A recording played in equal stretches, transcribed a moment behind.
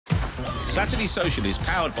Saturday Social is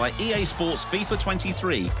powered by EA Sports FIFA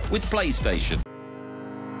 23 with PlayStation.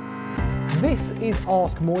 This is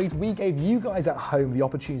Ask Moyes. We gave you guys at home the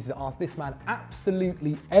opportunity to ask this man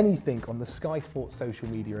absolutely anything on the Sky Sports social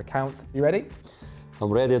media accounts. You ready?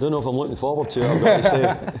 I'm ready. I don't know if I'm looking forward to it, I've got to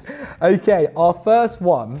say. Okay, our first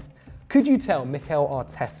one. Could you tell Mikel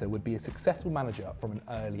Arteta would be a successful manager from an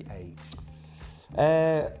early age?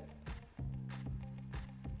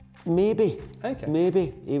 Maybe. Okay.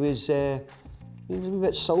 Maybe. He was a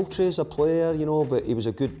bit sultry as a player, you know, but he was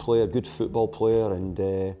a good player, good football player, and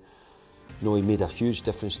you know, he made a huge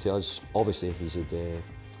difference to us. Obviously, he's had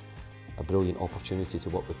a brilliant opportunity to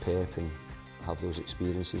work with Pep and have those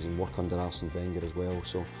experiences and work under Arsene Wenger as well.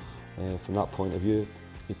 So, from that point of view,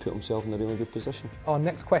 he put himself in a really good position. Our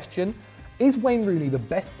next question, is Wayne Rooney the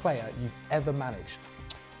best player you've ever managed?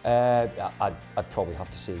 I'd probably have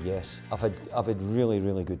to say yes. I've had really,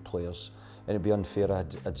 really good players, and it'd be unfair. I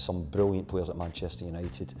had some brilliant players at Manchester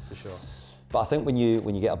United. For sure. But I think when you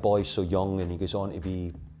get a boy so young and he goes on to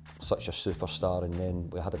be such a superstar, and then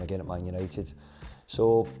we had him again at Man United.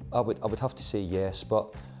 So I would have to say yes,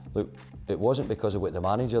 but look, it wasn't because of what the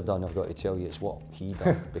manager done, I've got to tell you, it's what he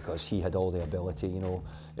done, because he had all the ability, you know.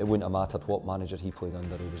 It wouldn't have mattered what manager he played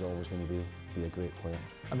under, he was always going to be a great player.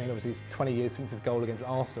 I mean, obviously it's 20 years since his goal against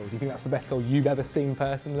Arsenal. Do you think that's the best goal you've ever seen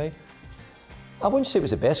personally? I wouldn't say it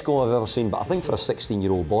was the best goal I've ever seen, but I think for a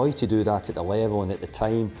 16-year-old boy to do that at the level and at the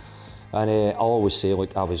time, and I always say,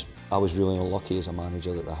 like, I was really unlucky as a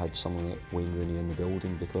manager that I had someone like Wayne Rooney in the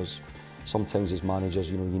building, because sometimes as managers,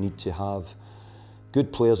 you know, you need to have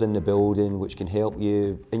good players in the building which can help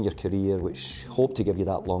you in your career, which hope to give you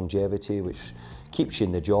that longevity, which keeps you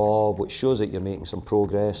in the job, which shows that you're making some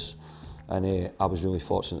progress. And I was really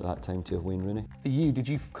fortunate at that time to have Wayne Rooney. For you, did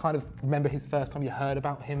you kind of remember his first time you heard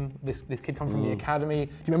about him, this kid coming from the academy?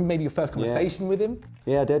 Do you remember maybe your first conversation with him?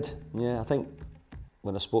 Yeah, I did. Yeah, I think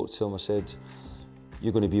when I spoke to him, I said,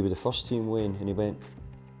 "You're going to be with the first team, Wayne," and he went,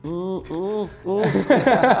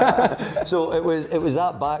 So it was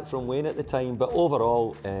that back from Wayne at the time. But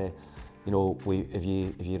overall, you know,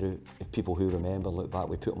 if people who remember look back,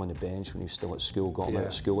 we put him on the bench when he was still at school, got him out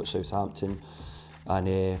of school at Southampton,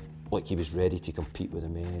 and like, he was ready to compete with the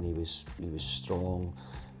men. He was strong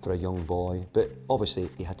for a young boy, but obviously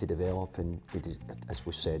he had to develop, and he did, as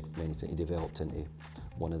we've said many times, he developed into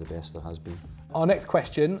one of the best there has been. Our next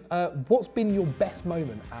question, what's been your best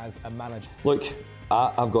moment as a manager? Look,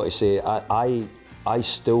 I've got to say, I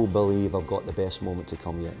still believe I've got the best moment to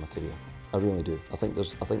come yet in my career. I really do. I think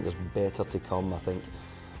there's better to come. I think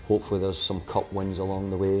hopefully there's some cup wins along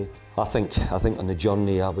the way. I think on the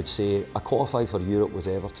journey, I would say I qualified for Europe with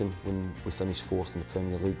Everton when we finished 4th in the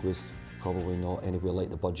Premier League, with probably not anywhere like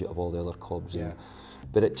the budget of all the other clubs. Yeah.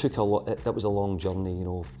 But it took a lot. That was a long journey, you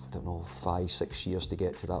know. I don't know, 5-6 years to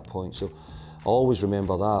get to that point. So I always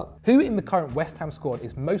remember that. Who in the current West Ham squad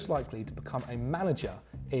is most likely to become a manager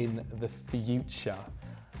in the future?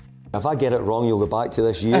 If I get it wrong, you'll go back to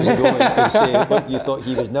this years ago and say, look, you thought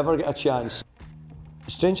he was never get a chance.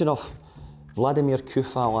 Strange enough, Vladimir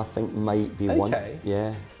Kufal, I think, might be one.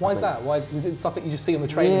 Yeah. Why is that? Is it stuff that you just see on the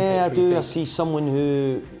training pitch? Yeah, I do. I see someone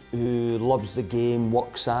who loves the game,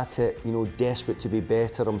 works at it, you know, desperate to be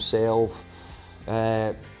better himself.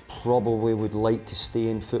 Probably would like to stay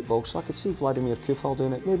in football. So I could see Vladimir Kufal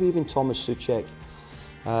doing it. Maybe even Thomas Souček.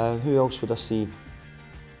 Who else would I see?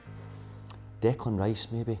 Declan Rice,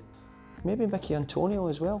 maybe. Maybe Mickey Antonio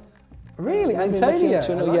as well. Really, Antonio?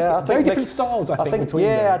 Yeah, I think very different styles. I think between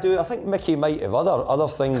them. Yeah, I do. I think Mickey might have other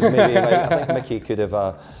things. Maybe I think Mickey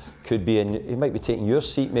could be in. He might be taking your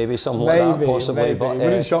seat, maybe something like that, possibly. Maybe. But it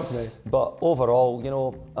wouldn't shock me. But overall, you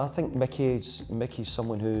know, I think Mickey's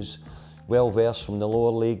someone who's well versed from the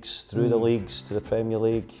lower leagues through the leagues to the Premier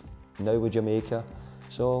League, now with Jamaica.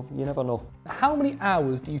 So you never know. How many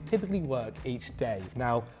hours do you typically work each day?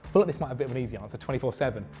 Now, I feel like this might be a bit of an easy answer.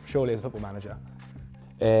 24/7, surely, as a football manager.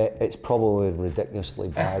 It's probably ridiculously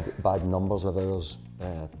bad numbers of hours.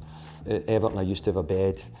 At Everton, I used to have a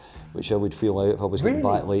bed, which I would wheel out if I was getting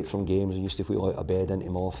back late from games. I used to wheel out a bed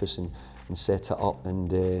into my office and set it up.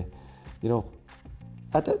 And you know,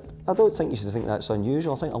 I don't think you should think that's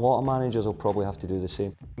unusual. I think a lot of managers will probably have to do the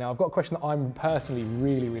same. Now, I've got a question that I'm personally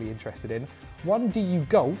really, really interested in. One, do you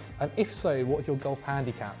golf? And if so, what is your golf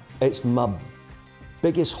handicap? It's my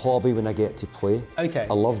biggest hobby when I get to play. Okay.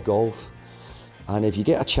 I love golf. And if you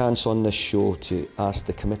get a chance on this show to ask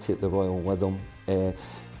the committee at the Royal Witham,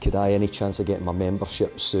 could I any chance of getting my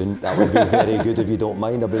membership soon? That would be very good if you don't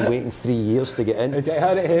mind. I've been waiting 3 years to get in. Okay,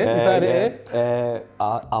 heard it here. Heard it here.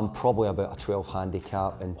 I'm probably about a 12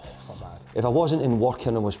 handicap, and It's not bad. if I wasn't in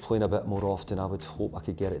working and was playing a bit more often, I would hope I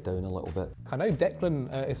could get it down a little bit. I know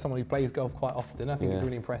Declan is someone who plays golf quite often. I think it's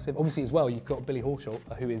really impressive. Obviously, as well, you've got Billy Horshaw,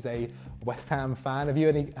 who is a West Ham fan. Have you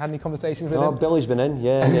had any conversations with him? Billy's been in,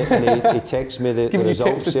 yeah, and he texts me the Giving you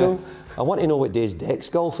results. tips at all? I want to know what days Deck's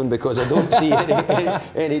golfing, because I don't see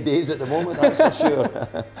any days at the moment, that's for sure.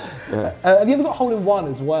 Yeah. Have you ever got hole in one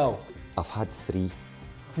as well? I've had 3.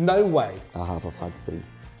 No way. I've had 3.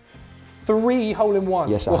 3 hole in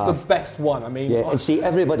ones. Yes, I What's have. the best one? I mean, Yeah, and see,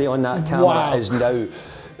 everybody on that camera Wow. is now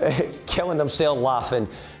killing themselves laughing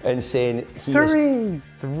and saying he is...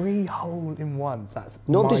 3 hole in ones. That's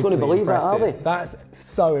Nobody's going to mightily believe that, are impressive. they? That's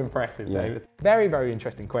so impressive, Yeah. David. Very, very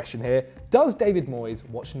interesting question here. Does David Moyes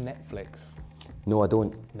watch Netflix? No, I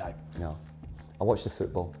don't. No. No. I watch the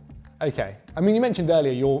football. Okay. I mean, you mentioned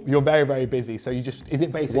earlier you're very, very busy. So you just, is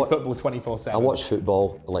it basically football 24/7? I watch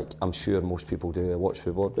football like I'm sure most people do. I watch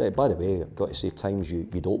football. By the way, I've got to say, times you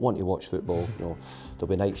don't want to watch football. You know, there'll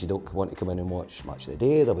be nights you don't want to come in and watch Match of the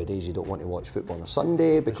Day. There'll be days you don't want to watch football on a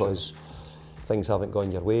Sunday because things haven't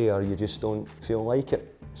gone your way or you just don't feel like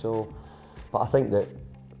it. So, but I think that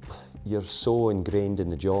you're so ingrained in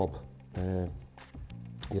the job.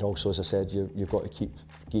 You're also, as I said, you've got to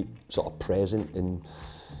keep sort of present and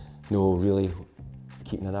really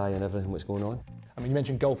keeping an eye on everything that's going on. I mean, you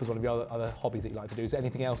mentioned golf as one of your other hobbies that you like to do. Is there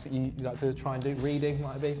anything else that you like to try and do? Reading,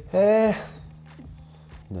 might it be?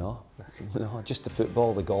 No, just the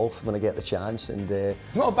football, the golf when I get the chance, and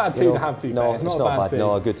It's not a bad team to have, to be fair. it's not bad. team.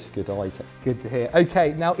 No, good, I like it. Good to hear.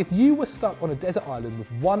 Okay, now if you were stuck on a desert island with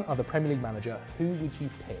one other Premier League manager, who would you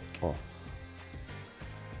pick? Oh,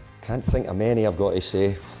 can't think of many. I've got to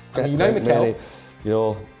say. I mean, you know Mikel. Many, you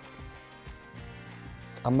know,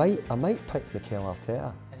 I might pick Mikel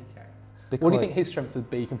Arteta. Okay. Because, What do you think his strength would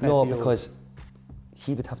be compared to yours? because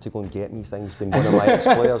he would have to go and get me things. Being one of my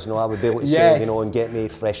ex-players, I would be able to say, Yes. and get me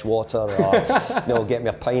fresh water or, get me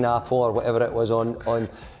a pineapple or whatever it was on.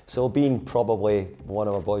 So being probably one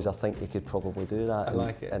of our boys, I think he could probably do that. I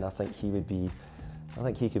like it. And I think he could be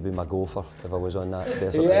my gopher if I was on that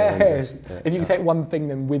desert Yes. island. Yeah, If you could take one thing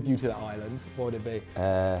then with you to that island, what would it be?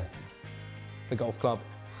 The golf club.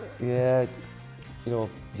 Yeah. Do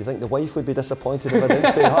you think the wife would be disappointed if I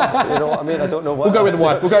didn't say her? You know what I mean? I don't know what. We'll go with the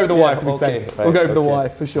wife. We'll go with the wife. To be okay, safe. right, We'll go with the okay.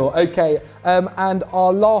 wife for sure. Okay. And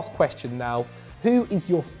our last question now: who is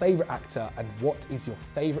your favourite actor, and what is your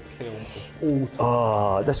favourite film of all time?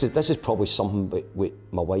 Oh, this is probably something with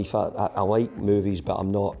my wife. I like movies, but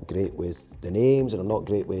I'm not great with the names, and I'm not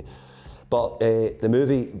great with. But the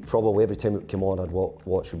movie probably every time it came on, I'd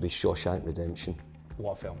watch would be Shawshank Redemption.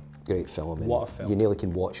 What a film! Great film. And What a film! You nearly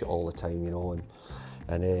can watch it all the time,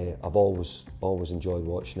 and I've always enjoyed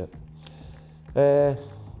watching it.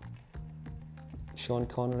 Sean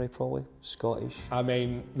Connery, probably Scottish. I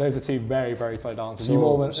mean, those are two very, very solid answers. So- you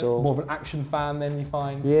more of an action fan than you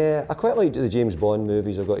find? Yeah, I quite like the James Bond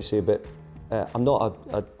movies, I've got to say, but I'm not.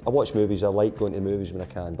 I watch movies. I like going to movies when I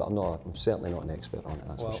can, but I'm certainly not an expert on it.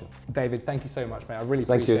 That's for sure. David, thank you so much, mate. I really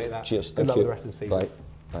Thank appreciate you. that. Cheers. Good Thank luck you. with the rest of the season.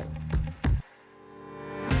 Bye. Bye.